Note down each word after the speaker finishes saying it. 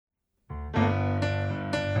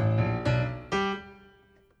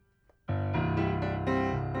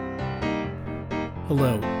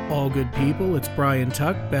Hello, all good people. It's Brian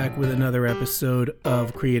Tuck back with another episode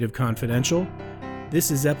of Creative Confidential.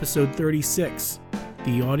 This is episode 36,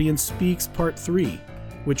 The Audience Speaks Part 3,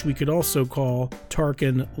 which we could also call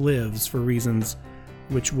Tarkin Lives for reasons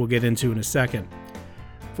which we'll get into in a second.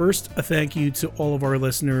 First, a thank you to all of our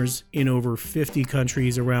listeners in over 50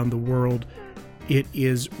 countries around the world. It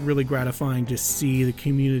is really gratifying to see the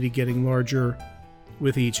community getting larger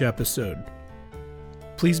with each episode.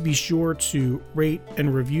 Please be sure to rate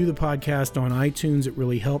and review the podcast on iTunes. It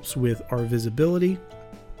really helps with our visibility.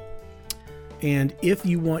 And if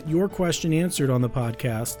you want your question answered on the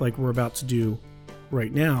podcast, like we're about to do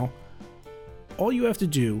right now, all you have to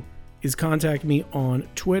do is contact me on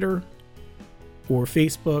Twitter or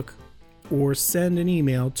Facebook, or send an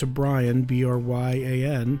email to Brian,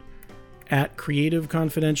 B-R-Y-A-N, at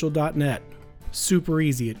creativeconfidential.net. Super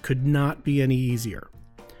easy. It could not be any easier.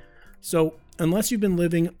 So, unless you've been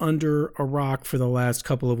living under a rock for the last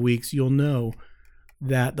couple of weeks, you'll know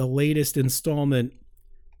that the latest installment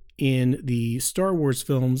in the Star Wars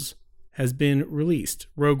films has been released.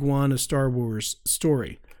 Rogue One, a Star Wars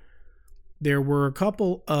story. There were a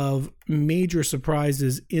couple of major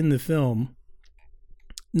surprises in the film,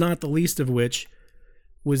 not the least of which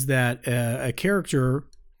was that a character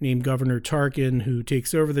named Governor Tarkin, who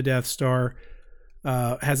takes over the Death Star,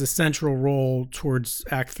 has a central role towards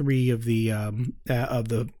Act 3 of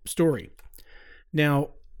the story. Now,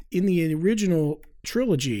 in the original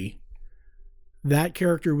trilogy, that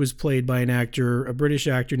character was played by a British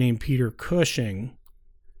actor named Peter Cushing,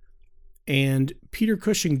 and Peter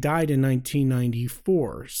Cushing died in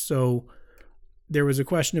 1994. So there was a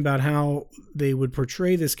question about how they would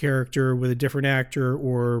portray this character with a different actor,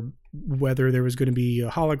 or whether there was going to be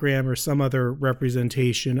a hologram or some other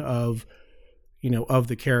representation of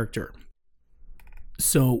the character.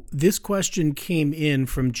 So this question came in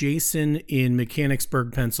from Jason in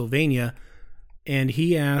Mechanicsburg, Pennsylvania, and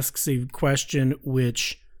he asks a question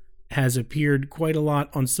which has appeared quite a lot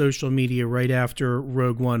on social media right after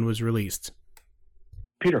Rogue One was released.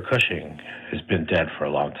 Peter Cushing has been dead for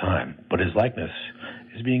a long time, but his likeness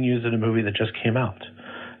is being used in a movie that just came out.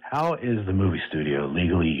 How is the movie studio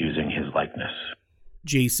legally using his likeness?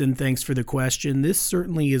 Jason, thanks for the question. This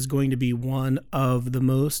certainly is going to be one of the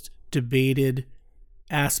most debated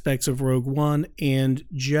aspects of Rogue One, and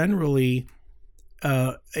generally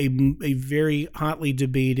a very hotly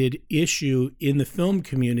debated issue in the film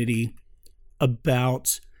community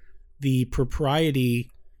about the propriety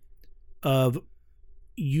of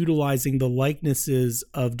utilizing the likenesses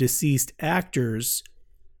of deceased actors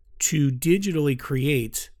to digitally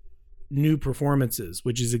create new performances,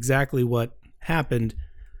 which is exactly what happened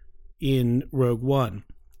in Rogue One.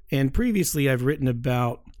 And previously I've written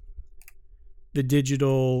about the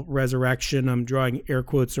digital resurrection, I'm drawing air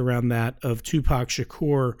quotes around that, of Tupac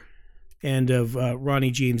Shakur and of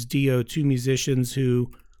Ronnie James Dio, two musicians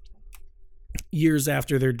who years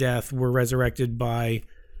after their death were resurrected by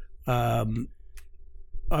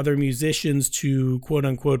other musicians to quote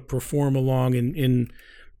unquote perform along. In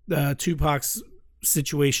Tupac's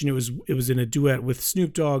situation, it was in a duet with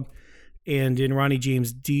Snoop Dogg. And in Ronnie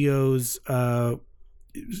James Dio's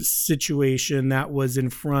situation, that was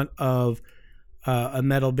in front of a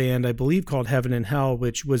metal band, I believe, called Heaven and Hell,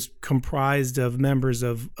 which was comprised of members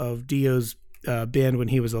of Dio's band when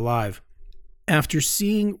he was alive. After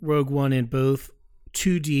seeing Rogue One in both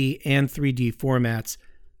 2D and 3D formats,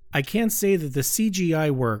 I can say that the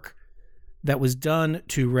CGI work that was done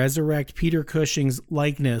to resurrect Peter Cushing's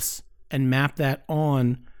likeness and map that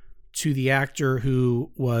on to the actor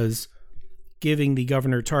who was giving the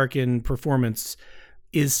Governor Tarkin performance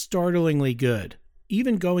is startlingly good.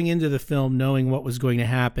 Even going into the film knowing what was going to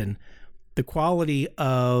happen, the quality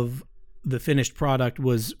of the finished product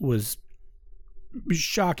was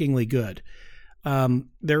shockingly good.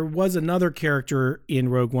 There was another character in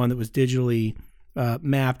Rogue One that was digitally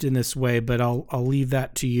mapped in this way, but I'll leave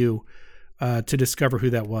that to you to discover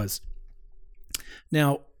who that was.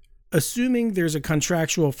 Now, assuming there's a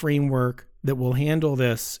contractual framework that will handle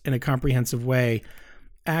this in a comprehensive way,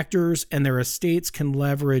 actors and their estates can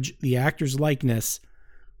leverage the actor's likeness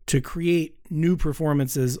to create new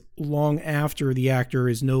performances long after the actor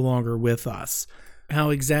is no longer with us. How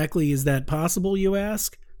exactly is that possible, you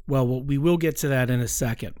ask? Well, we will get to that in a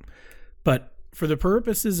second. But for the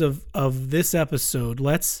purposes of this episode,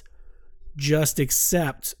 let's just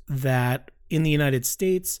accept that in the United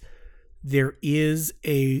States, there is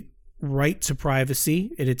a right to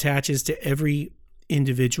privacy. It attaches to every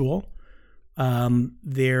individual.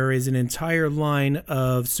 There is an entire line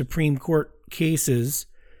of Supreme Court cases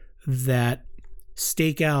that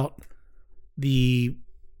stake out the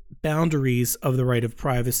boundaries of the right of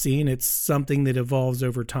privacy, and it's something that evolves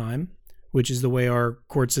over time, which is the way our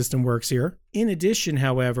court system works here. In addition,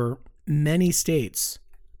 however, many states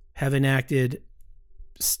have enacted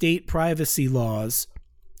state privacy laws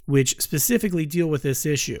which specifically deal with this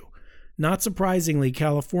issue. Not surprisingly,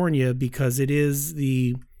 California, because it is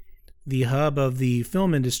the hub of the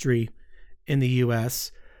film industry in the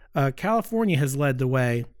U.S., California has led the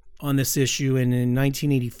way on this issue, and in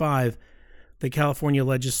 1985, the California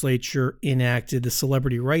legislature enacted the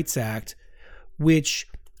Celebrity Rights Act, which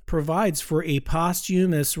provides for a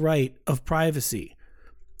posthumous right of privacy.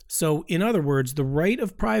 So, in other words, the right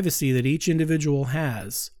of privacy that each individual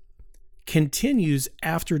has continues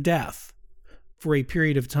after death for a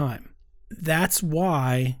period of time. That's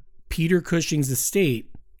why Peter Cushing's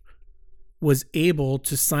estate was able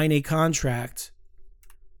to sign a contract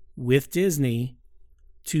with Disney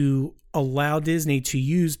to allow Disney to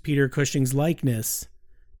use Peter Cushing's likeness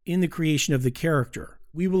in the creation of the character.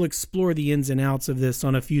 We will explore the ins and outs of this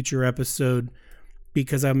on a future episode,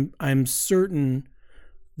 because I'm certain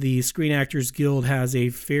the Screen Actors Guild has a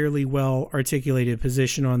fairly well articulated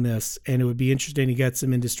position on this, and it would be interesting to get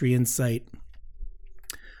some industry insight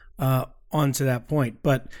onto that point.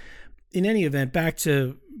 But in any event, back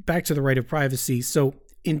to the right of privacy. So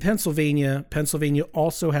in Pennsylvania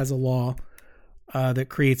also has a law that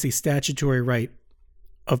creates a statutory right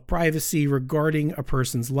of privacy regarding a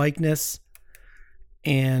person's likeness,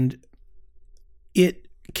 and it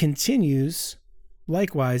continues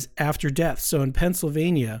likewise after death. So in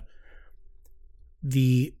Pennsylvania,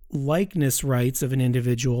 the likeness rights of an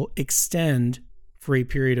individual extend for a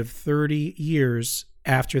period of 30 years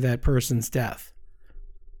after that person's death.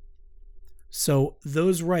 So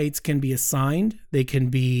those rights can be assigned, they can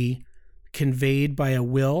be conveyed by a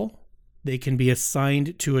will, they can be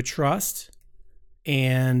assigned to a trust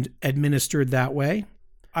and administered that way.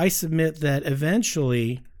 I submit that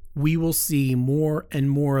eventually we will see more and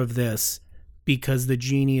more of this, because the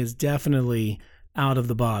genie is definitely out of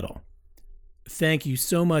the bottle. Thank you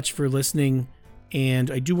so much for listening,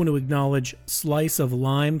 and I do want to acknowledge Slice of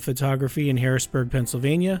Lime Photography in Harrisburg,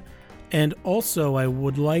 Pennsylvania, and also I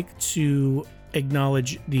would like to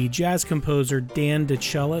acknowledge the jazz composer Dan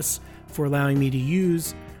DeCellis for allowing me to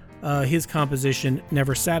use his composition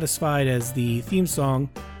Never Satisfied as the theme song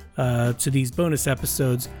to these bonus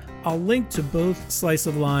episodes. I'll link to both Slice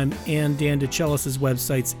of Lime and Dan DeCellis'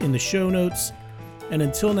 websites in the show notes. And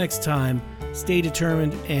until next time, stay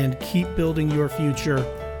determined and keep building your future.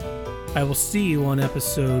 I will see you on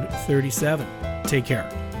episode 37. Take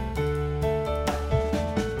care.